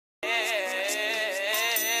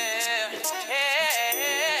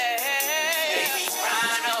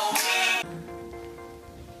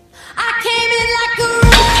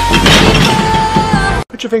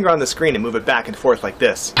put your finger on the screen and move it back and forth like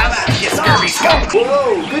this. How about you, scurvy scum?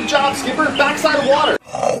 Whoa, good job, Skipper. Backside of water.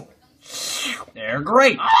 They're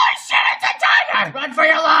great. Oh shit, it's a tiger! Run for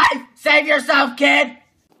your life! Save yourself, kid!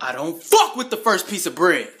 I don't fuck with the first piece of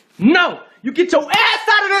bread. No! You get your ass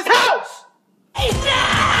out of this house! Hey,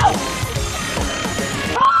 now!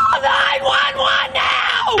 Call 911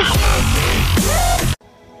 now!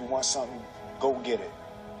 You want something, go get it.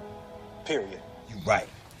 Period. You right.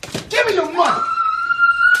 Give me your money.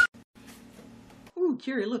 Ooh,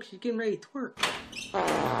 Kiri, look, she's getting ready to twerk.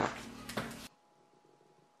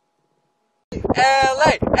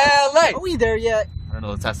 LA! LA! Are we there yet? I don't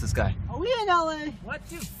know, let's ask this guy. Are we in LA? What?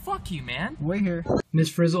 Dude, fuck you, man. We're here. Miss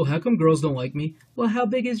Frizzle, how come girls don't like me? Well, how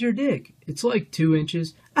big is your dick? It's like 2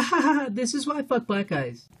 inches. Ah, this is why I fuck black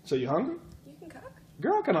guys. So you hungry? You can cook.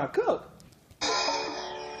 Girl, can I cook?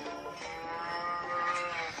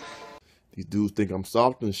 These dudes think I'm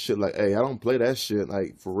soft and shit. Like, hey, I don't play that shit.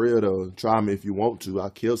 Like, for real though. Try me if you want to. I'll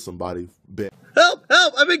kill somebody. Bet. Help!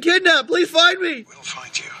 Help! I've been kidnapped! Please find me! We'll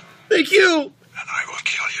find you, Thank you! and I will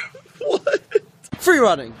kill you. What? Free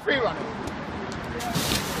running! Free running.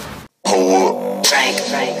 Hold up.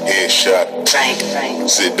 Headshot.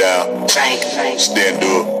 Sit down. Stand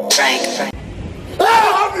up. I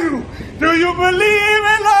love you! Do you believe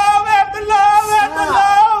in love after love after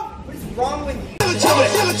love? What is wrong with you?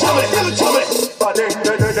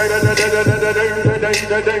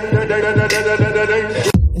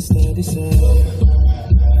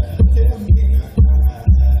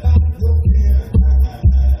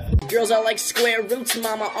 Girls are like square roots,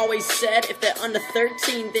 mama always said. If they're under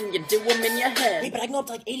 13, then you do them in your head. Wait, but I can go up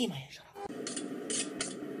to like 80 in my head. Shut up.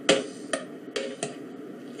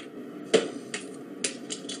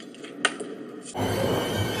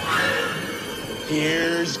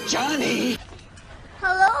 Here's Johnny.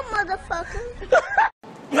 Hello, motherfucker.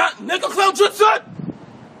 Nigga clown jutsu!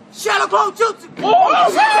 Shadow clown jutsu! Oh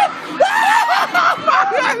shit!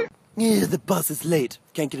 Yeah, the bus is late.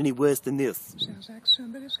 Can't get any worse than this. Sounds like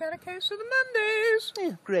somebody's got a case of the Mondays.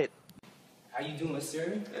 Yeah, great. How you doing,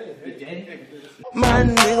 sir? Good day. My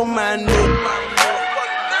nigga, my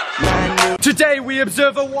nigga. Today we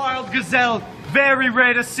observe a wild gazelle, very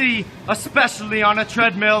rare to see, especially on a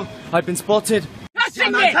treadmill. I've been spotted.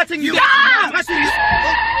 I'm not touching you! Need to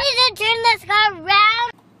turn this car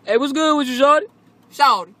around. Hey, what's good with you, shawty?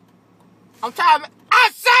 Shawty, I'm trying to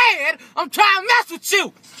mess with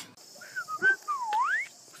you!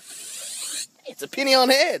 It's a penny on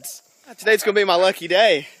heads. Today's gonna be my lucky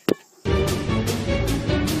day.